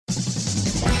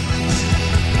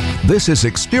This is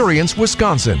Experience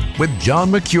Wisconsin with John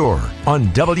McCure on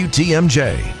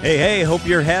WTMJ. Hey, hope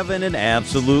you're having an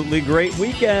absolutely great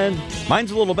weekend. Mine's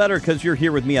a little better because you're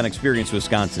here with me on Experience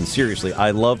Wisconsin. Seriously,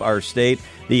 I love our state.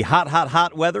 The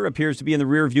hot weather appears to be in the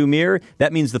rearview mirror.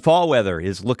 That means the fall weather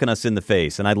is looking us in the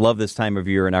face, and I love this time of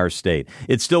year in our state.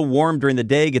 It's still warm during the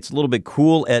day, gets a little bit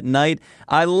cool at night.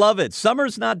 I love it.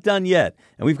 Summer's not done yet,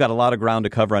 and we've got a lot of ground to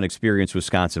cover on Experience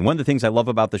Wisconsin. One of the things I love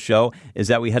about the show is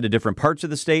that we head to different parts of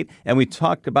the state, and we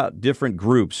talk about different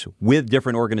groups with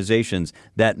different organizations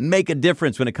that make a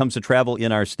difference when it comes to travel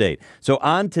in our state. So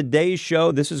on today's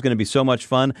show, this is going to be so much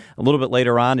fun. A little bit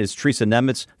later on is Teresa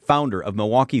Nemitz, founder of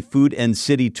Milwaukee Food and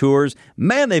City Tours.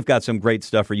 Man, they've got some great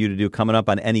stuff for you to do coming up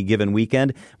on any given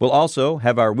weekend. We'll also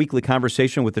have our weekly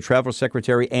conversation with the Travel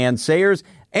Secretary, Ann Sayers,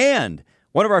 and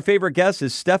one of our favorite guests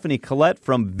is Stephanie Collette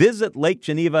from Visit Lake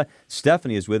Geneva.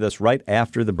 Stephanie is with us right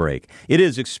after the break. It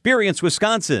is Experience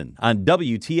Wisconsin on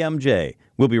WTMJ.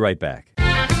 We'll be right back.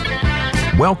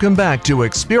 Welcome back to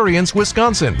Experience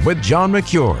Wisconsin with John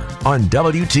McCure on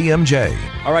WTMJ.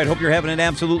 All right, hope you're having an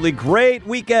absolutely great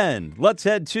weekend. Let's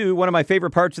head to one of my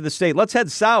favorite parts of the state. Let's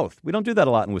head south. We don't do that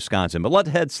a lot in Wisconsin, but let's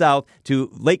head south to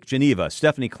Lake Geneva.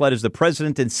 Stephanie Collette is the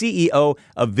president and CEO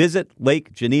of Visit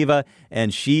Lake Geneva,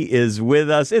 and she is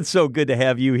with us. It's so good to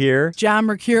have you here. John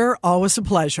McCure, always a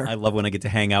pleasure. I love when I get to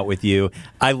hang out with you.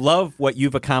 I love what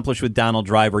you've accomplished with Donald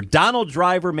Driver. Donald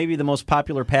Driver, maybe the most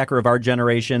popular Packer of our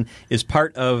generation, is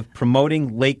part of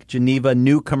promoting Lake Geneva,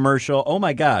 new commercial. Oh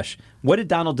my gosh. What did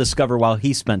Donald discover while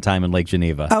he spent time in Lake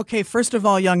Geneva? Okay, first of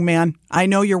all, young man, I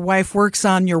know your wife works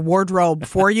on your wardrobe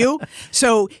for you.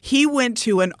 So he went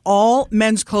to an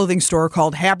all-men's clothing store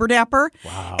called Haberdapper.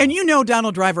 Wow. And you know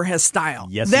Donald Driver has style.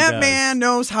 Yes, that he does. man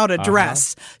knows how to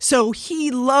dress. So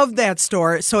he loved that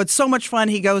store. So it's so much fun.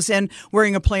 He goes in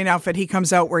wearing a plain outfit. He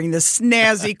comes out wearing this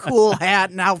snazzy, cool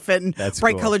hat and outfit and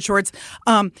bright-colored shorts.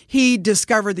 He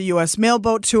discovered the U.S.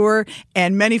 Mailboat Tour,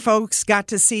 and many folks got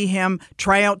to see him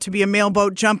try out to be a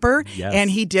mailboat jumper, and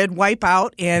he did wipe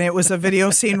out, and it was a video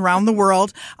seen around the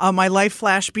world. My life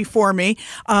flashed before me.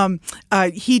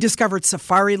 He discovered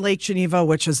Safari Lake Geneva,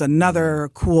 which is another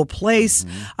cool place.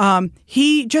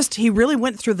 He really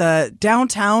went through the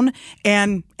downtown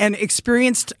and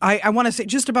experienced, I want to say,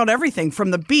 just about everything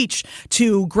from the beach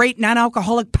to great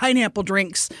non-alcoholic pineapple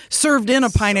drinks served in a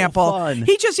pineapple. Fun.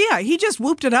 He just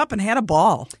whooped it up and had a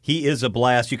ball. He is a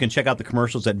blast. You can check out the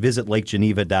commercials at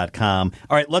visitlakegeneva.com.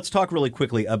 All right, let's talk really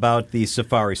quickly about the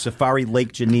Safari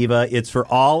Lake Geneva. It's for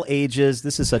all ages.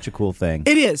 This is such a cool thing.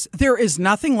 It is. There is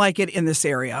nothing like it in this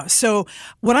area. So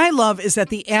what I love is that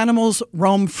the animals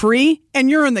roam free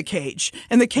and you're in the cage,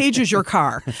 and the cage is your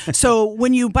car. So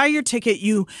when you buy your ticket,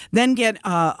 you then get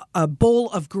a bowl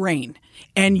of grain,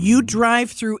 and you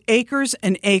drive through acres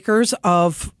and acres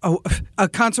of a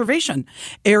conservation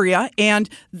area, and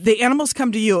the animals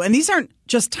come to you. And these aren't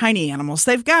just tiny animals.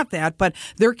 They've got that, but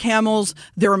they're camels,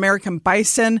 they're American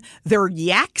bison, they're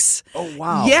yaks. Oh,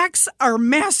 wow. Yaks are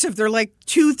massive. They're like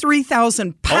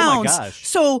 2,000-3,000 pounds. Oh, my gosh.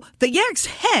 So the yak's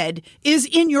head is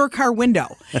in your car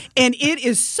window, and it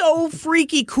is so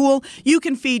freaky cool. You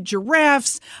can feed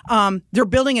giraffes. They're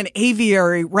building an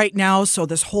aviary right now, so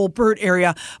this whole bird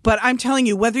area. But I'm telling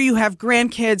you, whether you have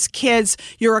grandkids, kids,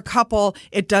 you're a couple,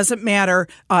 it doesn't matter.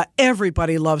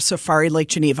 Everybody loves Safari Lake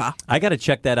Geneva. I got to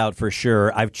check that out for sure.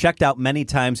 I've checked out many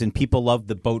times, and people love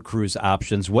the boat cruise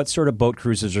options. What sort of boat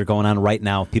cruises are going on right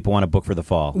now if people want to book for the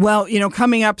fall? Well,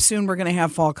 coming up soon, we're going to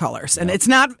have fall colors. And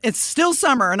it's still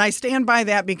summer, and I stand by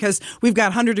that because we've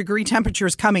got 100-degree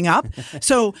temperatures coming up.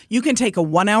 So you can take a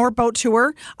 1-hour boat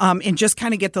tour and just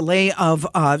kind of get the lay of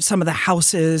some of the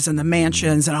houses and the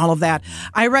mansions and all of that.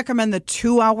 I recommend the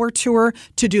 2-hour tour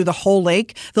to do the whole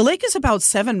lake. The lake is about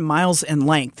 7 miles in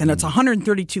length, and it's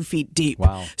 132 feet deep.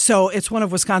 Wow. So it's one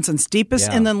of Wisconsin's deepest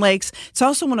inland lakes. It's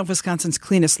also one of Wisconsin's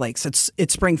cleanest lakes.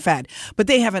 It's spring fed. But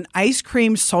they have an ice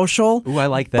cream social I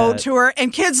like that. boat tour,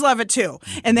 and kids love it too.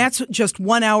 And that's just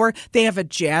 1 hour. They have a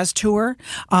jazz tour.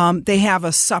 They have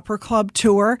a supper club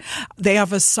tour. They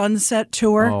have a sunset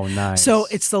tour. Oh, nice. So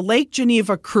it's the Lake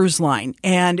Geneva Cruise Line,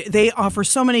 and they offer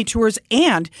so many tours,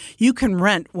 and you can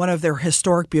rent one of their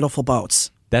historic, beautiful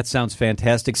boats. That sounds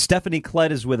fantastic. Stephanie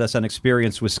Collette is with us on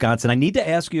Experience Wisconsin. I need to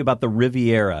ask you about the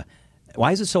Riviera.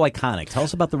 Why is it so iconic? Tell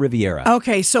us about the Riviera.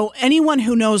 Okay, so anyone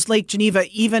who knows Lake Geneva,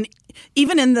 even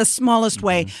even in the smallest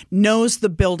way, knows the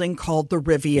building called the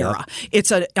Riviera. Yep.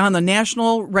 It's on the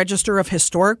National Register of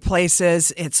Historic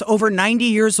Places. It's over 90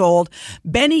 years old.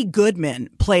 Benny Goodman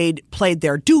played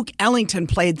there. Duke Ellington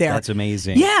played there. That's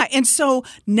amazing. Yeah, and so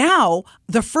now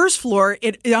the first floor,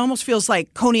 it almost feels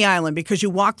like Coney Island because you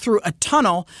walk through a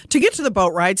tunnel to get to the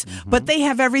boat rides, but they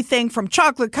have everything from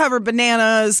chocolate-covered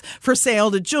bananas for sale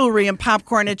to jewelry and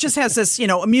popcorn. It just has this,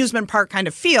 amusement park kind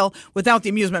of feel without the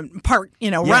amusement park,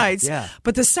 rides. Yeah.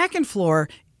 But the second floor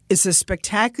is a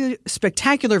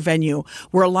spectacular venue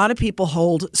where a lot of people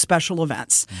hold special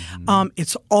events.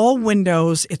 It's all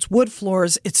windows. It's wood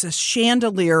floors. It's a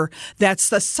chandelier that's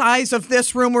the size of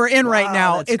this room we're in right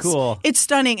now. It's cool. It's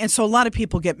stunning. And so a lot of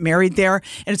people get married there,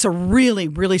 and it's a really,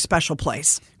 really special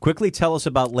place. Quickly tell us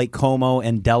about Lake Como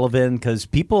and Delavan, because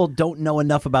people don't know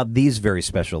enough about these very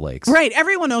special lakes. Right.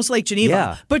 Everyone knows Lake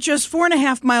Geneva, but just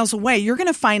 4.5 miles away, you're going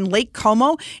to find Lake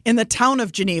Como in the town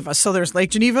of Geneva. So there's Lake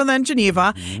Geneva, then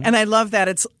Geneva. And I love that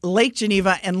it's Lake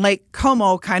Geneva and Lake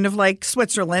Como, kind of like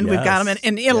Switzerland. Yes. We've got them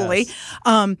in Italy.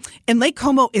 Yes. And Lake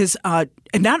Como is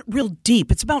not real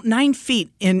deep. It's about 9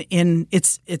 feet in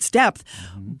its depth,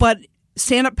 but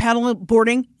stand-up paddle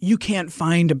boarding, you can't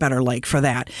find a better lake for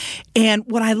that. And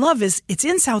what I love is it's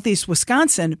in southeast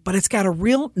Wisconsin, but it's got a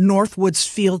real Northwoods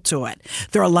feel to it.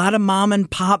 There are a lot of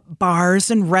mom-and-pop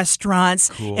bars and restaurants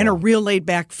and a real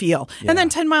laid-back feel. Yeah. And then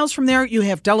 10 miles from there, you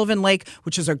have Delavan Lake,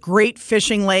 which is a great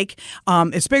fishing lake.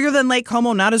 It's bigger than Lake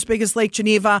Como, not as big as Lake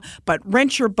Geneva, but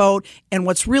rent your boat. And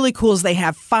what's really cool is they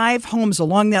have 5 homes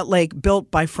along that lake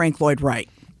built by Frank Lloyd Wright.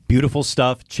 Beautiful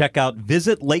stuff. Check out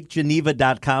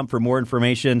visitlakegeneva.com for more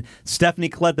information. Stephanie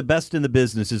Collette, the best in the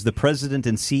business, is the president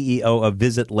and CEO of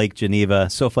Visit Lake Geneva.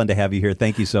 So fun to have you here.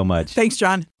 Thank you so much. Thanks,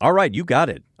 John. All right, you got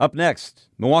it. Up next,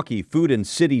 Milwaukee Food and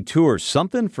City Tours.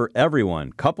 Something for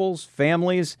everyone. Couples,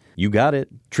 families, you got it.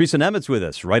 Teresa Nemitz with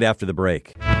us right after the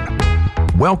break.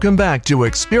 Welcome back to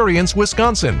Experience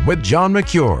Wisconsin with John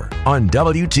McCure on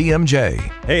WTMJ.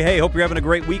 Hey, hope you're having a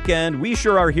great weekend. We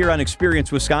sure are here on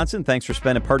Experience Wisconsin. Thanks for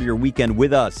spending part of your weekend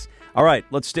with us. All right,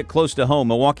 let's stick close to home.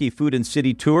 Milwaukee Food and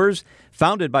City Tours,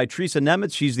 founded by Teresa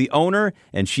Nemitz. She's the owner,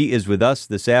 and she is with us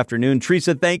this afternoon.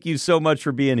 Teresa, thank you so much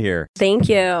for being here. Thank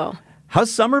you. How's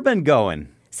summer been going?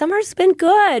 Summer's been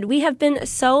good. We have been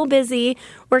so busy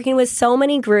working with so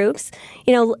many groups.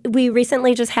 We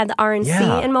recently just had the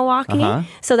RNC in Milwaukee.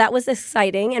 So that was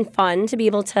exciting and fun to be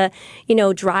able to,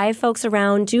 drive folks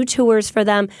around, do tours for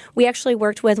them. We actually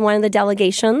worked with one of the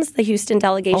delegations, the Houston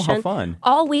delegation. Oh, how fun.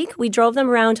 All week. We drove them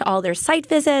around to all their site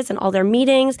visits and all their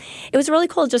meetings. It was really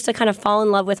cool just to kind of fall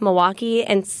in love with Milwaukee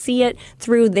and see it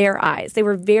through their eyes. They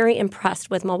were very impressed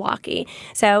with Milwaukee.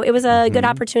 So it was a good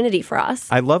opportunity for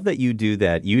us. I love that you do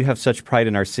that. You have such pride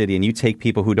in our city, and you take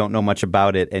people who don't know much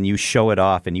about it and you show it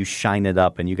off and you shine it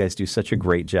up, and you guys do such a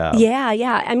great job.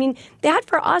 Yeah. I mean, that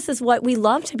for us is what we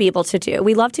love to be able to do.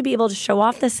 We love to be able to show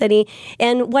off the city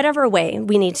in whatever way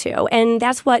we need to. And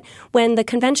that's what, when the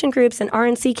convention groups and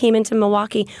RNC came into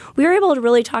Milwaukee, we were able to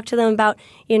really talk to them about,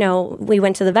 we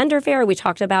went to the vendor fair, we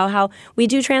talked about how we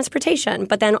do transportation,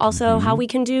 but then also how we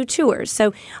can do tours.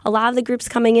 So a lot of the groups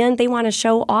coming in, they want to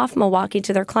show off Milwaukee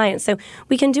to their clients. So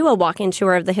we can do a walk-in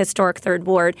tour of the historic Third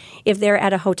Ward if they're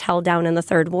at a hotel down in the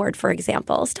Third Ward, for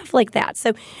example, stuff like that.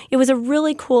 So it was a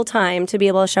really cool time to be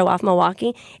able to show off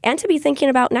Milwaukee and to be thinking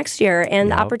about next year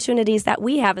and the opportunities that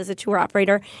we have as a tour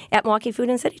operator at Milwaukee Food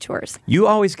and City Tours. You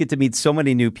always get to meet so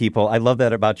many new people. I love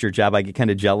that about your job. I get kind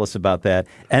of jealous about that.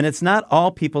 And it's not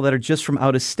all people that are just from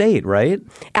out of state, right?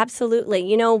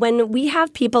 Absolutely. When we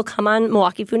have people come on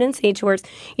Milwaukee Food and City Tours,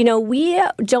 we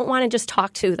don't want to just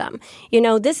talk to them.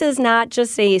 This is not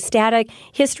just a static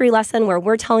history lesson where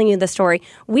we're telling you the story.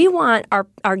 We want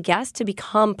our guests to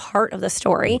become part of the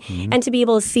story and to be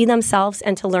able to see themselves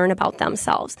and to learn about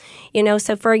themselves.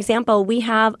 So for example, we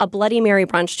have a Bloody Mary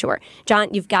brunch tour.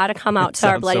 John, you've got to come out to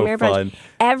our Bloody Mary brunch.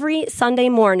 Every Sunday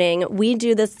morning, we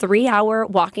do this 3-hour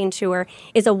walking tour.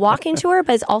 It's a walking tour,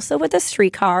 but it's also with a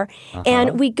streetcar.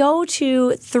 And we go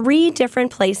to 3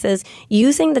 different places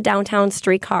using the downtown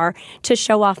streetcar to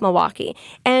show off Milwaukee.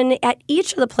 And at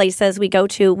each of the places we go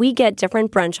to, we get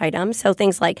different brunch items. So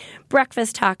things like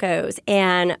breakfast tacos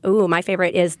and, my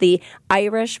favorite is the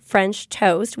Irish French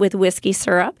toast with whiskey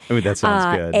syrup. Ooh, that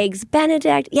sounds good. Eggs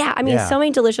Benedict. So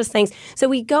many delicious things. So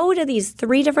we go to these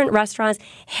 3 different restaurants,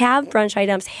 have brunch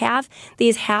items, have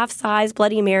these half-size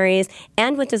Bloody Marys,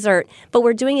 and with dessert, but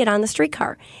we're doing it on the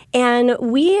streetcar. And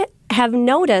we have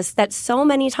noticed that so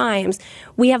many times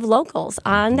we have locals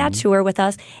on that tour with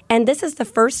us, and this is the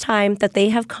first time that they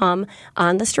have come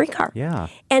on the streetcar. Yeah.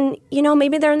 And,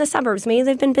 maybe they're in the suburbs. Maybe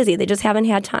they've been busy. They just haven't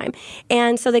had time.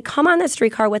 And so they come on the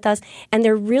streetcar with us, and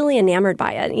they're really enamored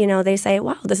by it. They say,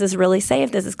 wow, this is really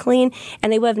safe. This is clean.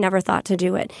 And they would have never thought to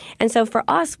do it. And so for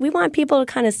us, we want people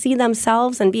to kind of see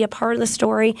themselves and be a part of the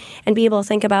story and be able to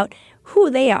think about who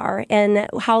they are and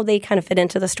how they kind of fit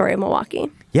into the story of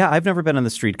Milwaukee. Yeah, I've never been on the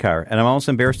streetcar, and I'm almost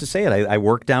embarrassed to say it. I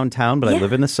work downtown, but I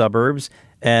live in the suburbs,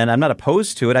 and I'm not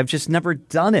opposed to it. I've just never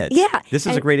done it. Yeah. This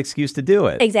is a great excuse to do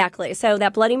it. Exactly. So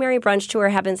that Bloody Mary brunch tour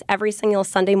happens every single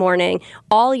Sunday morning,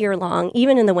 all year long,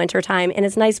 even in the wintertime. And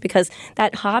it's nice because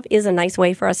that hop is a nice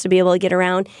way for us to be able to get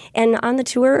around. And on the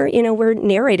tour, we're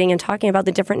narrating and talking about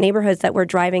the different neighborhoods that we're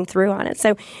driving through on it.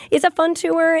 So it's a fun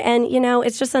tour, and,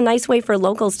 it's just a nice way for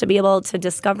locals to be able to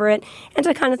discover it and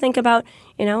to kind of think about,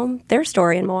 their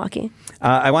story in Milwaukee.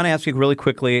 I want to ask you really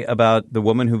quickly about the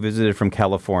woman who visited from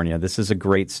California. This is a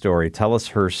great story. Tell us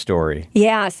her story.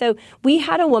 Yeah, so we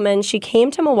had a woman, she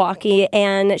came to Milwaukee,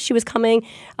 and she was coming,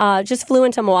 just flew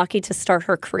into Milwaukee to start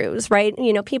her cruise, right?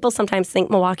 People sometimes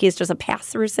think Milwaukee is just a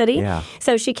pass-through city. Yeah.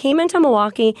 So she came into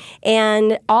Milwaukee,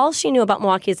 and all she knew about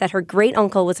Milwaukee is that her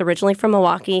great-uncle was originally from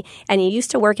Milwaukee, and he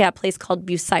used to work at a place called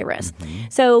Bucyrus. Mm-hmm.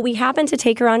 So we happened to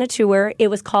take her on a tour. It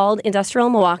was called Industrial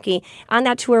Milwaukee. On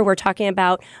that tour, we're talking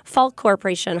about Falk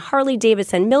Corporation,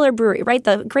 Harley-Davidson, Miller Brewery, right?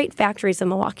 The great factories of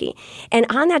Milwaukee. And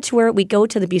on that tour, we go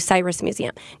to the Bucyrus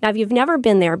Museum. Now, if you've never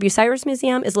been there, Bucyrus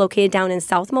Museum is located down in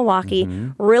South Milwaukee,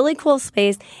 really cool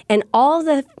space, and all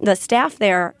the staff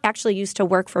there actually used to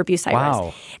work for Bucyrus.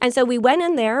 Wow. And so we went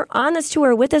in there on this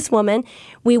tour with this woman.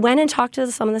 We went and talked to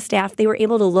some of the staff. They were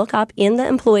able to look up in the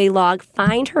employee log,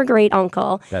 find her great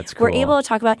uncle. That's cool. We're able to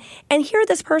talk about, and here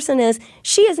this person is,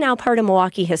 she is now part of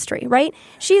Milwaukee history, right?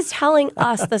 She's telling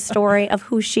us the story of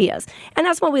who she is. And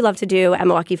that's what we love to do at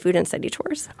Milwaukee Food and City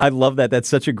Tours. I love that. That's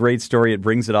such a great story. It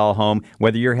brings it all home.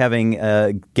 Whether you're having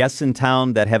guests in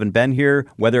town that haven't been here,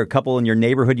 whether a couple in your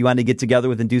neighborhood you want to get together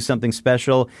with and do something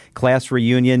special, class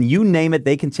reunion, you name it,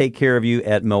 they can take care of you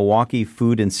at Milwaukee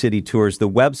Food and City Tours. The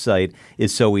website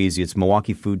is so easy. It's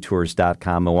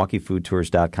MilwaukeeFoodTours.com,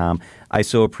 MilwaukeeFoodTours.com. I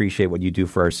so appreciate what you do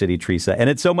for our city, Teresa, and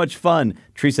it's so much fun.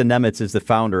 Teresa Nemitz is the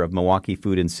founder of Milwaukee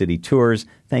Food and City Tours.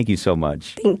 Thank you so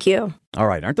much. Thank you. All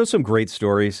right. Aren't those some great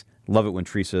stories? Love it when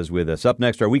Teresa is with us. Up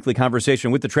next, our weekly conversation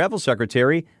with the travel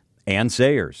secretary, Ann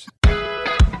Sayers.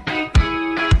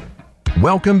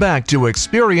 Welcome back to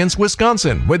Experience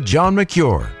Wisconsin with John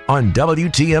McCure on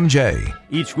WTMJ.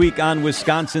 Each week on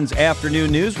Wisconsin's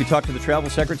Afternoon News, we talk to the travel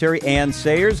secretary, Ann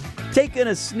Sayers, taking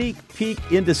a sneak peek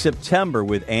into September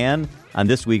with Ann. On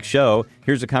this week's show,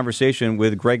 here's a conversation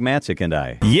with Greg Matzik and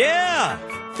I. Yeah,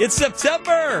 it's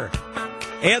September.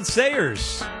 Ann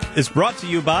Sayers is brought to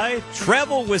you by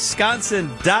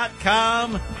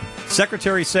TravelWisconsin.com.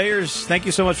 Secretary Sayers, thank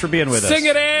you so much for being with us. Sing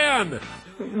it, Ann!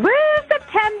 Woo,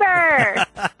 September!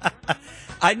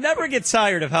 I never get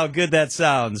tired of how good that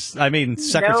sounds. I mean,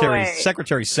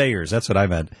 Secretary Sayers, that's what I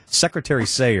meant. Secretary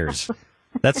Sayers.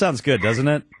 That sounds good, doesn't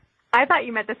it? I thought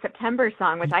you meant the September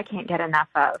song, which I can't get enough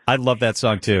of. I love that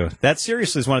song, too. That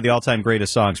seriously is one of the all-time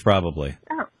greatest songs, probably.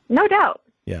 Oh, no doubt.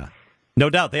 Yeah. No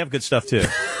doubt. They have good stuff, too.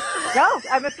 No,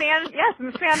 I'm a fan. Yes, I'm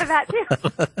a fan of that,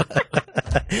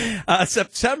 too.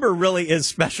 September really is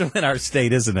special in our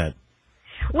state, isn't it?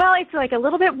 Well, it's like a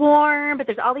little bit warm, but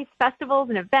there's all these festivals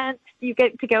and events you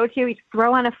get to go to. You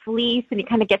throw on a fleece, and you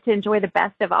kind of get to enjoy the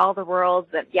best of all the worlds.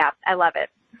 And yeah, I love it.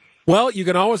 Well, you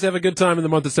can always have a good time in the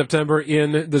month of September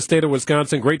in the state of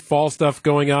Wisconsin. Great fall stuff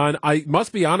going on. I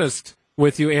must be honest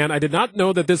with you, Ann. I did not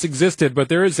know that this existed, but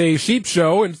there is a sheep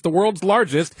show, and it's the world's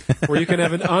largest, where you can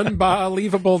have an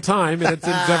unbelievable time, and it's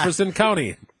in Jefferson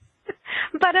County.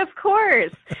 But of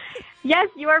course. Yes,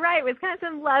 you are right.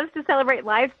 Wisconsin loves to celebrate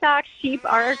livestock. Sheep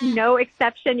are no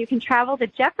exception. You can travel to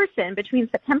Jefferson between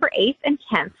September 8th and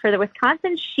 10th for the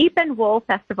Wisconsin Sheep and Wool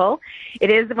Festival.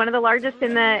 It is one of the largest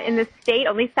in the state,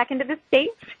 only second to the state.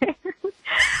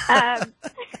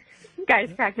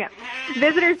 Guys, crack me up.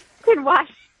 Visitors can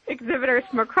watch exhibitors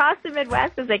from across the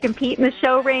Midwest as they compete in the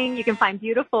show ring. You can find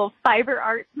beautiful fiber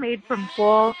arts made from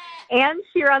wool and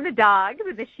cheer on the dogs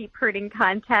in the sheep herding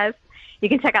contest. You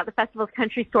can check out the festival's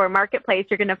country store marketplace.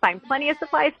 You're going to find plenty of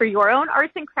supplies for your own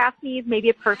arts and crafts needs, maybe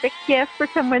a perfect gift for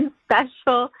someone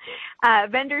special.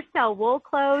 Vendors sell wool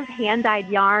clothes, hand-dyed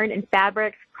yarn, and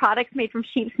fabrics, products made from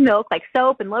sheep's milk like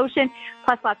soap and lotion,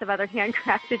 plus lots of other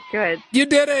handcrafted goods. You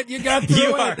did it! You got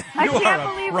through it! I can't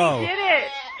believe we did it!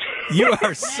 You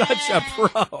are such a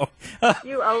pro.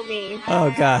 You owe me.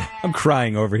 Oh, God. I'm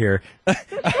crying over here. All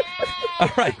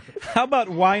right. How about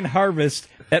Wine Harvest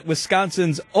at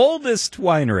Wisconsin's oldest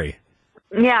winery.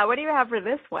 Yeah, what do you have for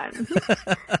this one?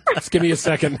 Just give me a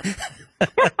second.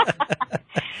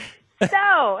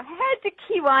 So, head to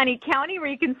Kewaunee County where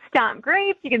you can stomp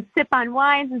grapes, you can sip on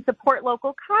wines, and support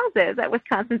local causes at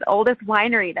Wisconsin's oldest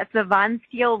winery. That's the Von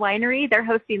Steele Winery. They're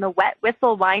hosting the Wet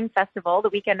Whistle Wine Festival the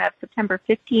weekend of September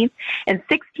 15th and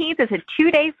 16th. It's a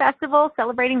 2-day festival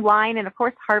celebrating wine and, of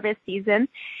course, harvest season.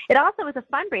 It also is a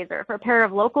fundraiser for a pair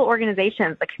of local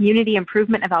organizations, the Community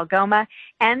Improvement of Algoma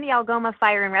and the Algoma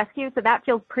Fire and Rescue, so that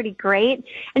feels pretty great.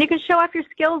 And you can show off your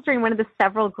skills during one of the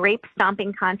several grape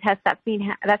stomping contests that's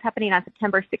happening on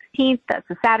September 16th. That's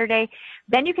a Saturday.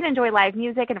 Then you can enjoy live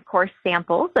music and, of course,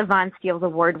 samples of Von Steele's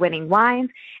award-winning wines.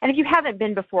 And if you haven't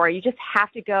been before, you just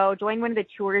have to go join one of the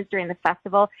tours during the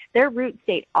festival. Their roots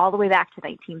date all the way back to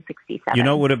 1967. You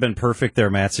know what would have been perfect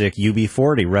there, Matzik?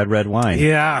 UB40, red wine.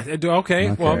 Yeah.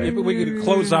 Okay. Well, maybe we could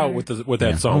close out with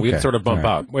that song. Okay. We could sort of bump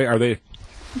out. Wait, are they?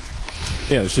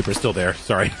 Yeah, the sheep are still there.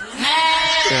 Sorry.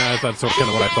 Yeah, that's kind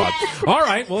of what I thought. All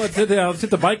right, well, let's hit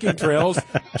the biking trails.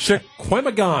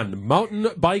 Chequamegon Mountain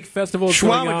Bike Festival is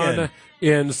going on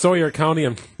in Sawyer County.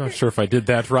 I'm not sure if I did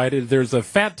that right. There's a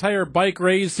fat tire bike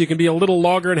race. You can be a little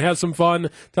logger and have some fun.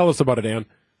 Tell us about it, Ann.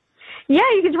 Yeah,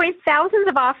 you can join thousands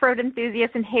of off-road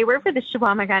enthusiasts in Hayward for the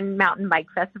Chequamegon Mountain Bike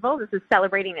Festival. This is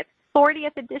celebrating its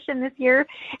 40th edition this year.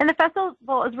 And the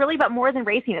festival is really about more than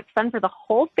racing. It's fun for the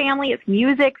whole family. It's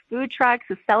music, food trucks,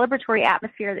 a celebratory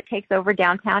atmosphere that takes over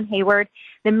downtown Hayward.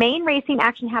 The main racing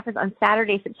action happens on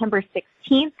Saturday, September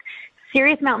 16th.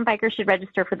 Serious mountain bikers should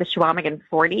register for the Chequamegon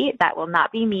 40. That will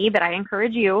not be me, but I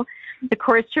encourage you. The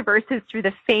course traverses through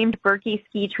the famed Berkey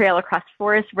Ski Trail across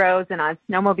forest roads and on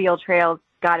snowmobile trails.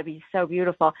 Got to be so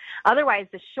beautiful. Otherwise,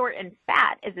 the Short and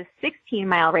Fat is a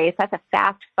 16-mile race. That's a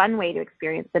fast, fun way to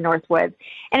experience the North Woods.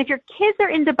 And if your kids are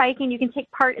into biking, you can take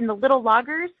part in the Little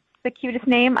Loggers, the cutest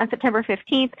name, on September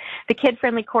 15th. The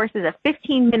kid-friendly course is a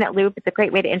 15-minute loop. It's a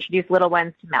great way to introduce little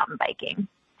ones to mountain biking.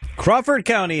 Crawford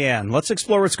County, Ann. Let's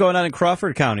explore what's going on in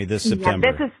Crawford County this September.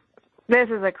 Yeah, this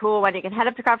is a cool one. You can head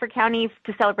up to Crawford County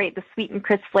to celebrate the sweet and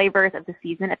crisp flavors of the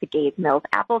season at the Gays Mills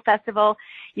Apple Festival.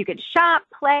 You can shop,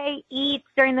 play, eat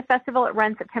during the festival. It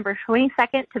runs September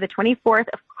 22nd to the 24th.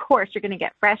 Of course, you're going to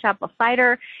get fresh apple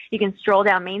cider. You can stroll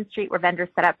down Main Street where vendors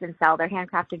set up and sell their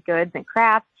handcrafted goods and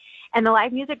crafts. And the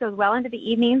live music goes well into the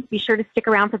evenings. Be sure to stick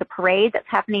around for the parade that's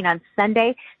happening on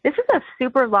Sunday. This is a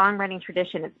super long-running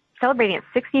tradition. It's celebrating its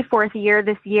 64th year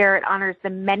this year. It honors the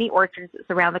many orchards that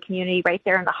surround the community right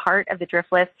there in the heart of the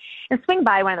Driftless. And swing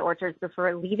by one of the orchards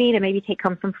before leaving and maybe take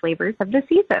home some flavors of the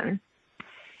season.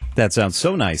 That sounds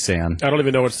so nice, Ann. I don't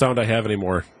even know what sound I have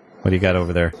anymore. What do you got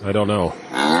over there? I don't know. Okay.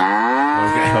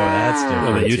 Oh, that's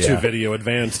different. The YouTube video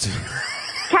advanced.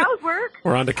 Cows work.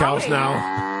 We're on to cows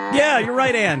now. Yeah, you're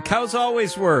right, Ann. Cows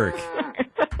always work.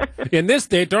 In this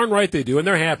state, darn right they do, and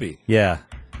they're happy. Yeah.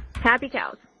 Happy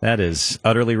cows. That is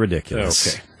utterly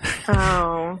ridiculous. Okay.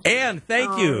 Oh. Ann,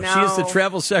 thank you. No. She is the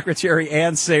Travel Secretary,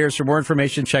 Ann Sayers. For more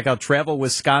information, check out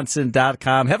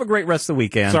travelwisconsin.com. Have a great rest of the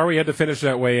week, Ann. Sorry we had to finish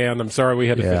that way, Ann. I'm sorry we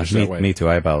had to finish that way. Me too.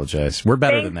 I apologize. We're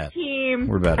better than that. Team.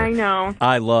 We're better. I know.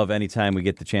 I love anytime we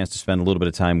get the chance to spend a little bit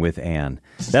of time with Ann.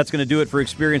 That's going to do it for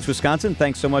Experience Wisconsin.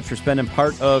 Thanks so much for spending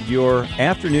part of your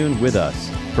afternoon with us.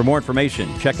 For more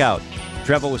information, check out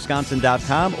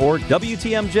travelwisconsin.com or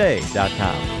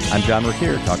WTMJ.com. I'm John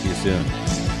Mercure. Talk to you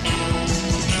soon.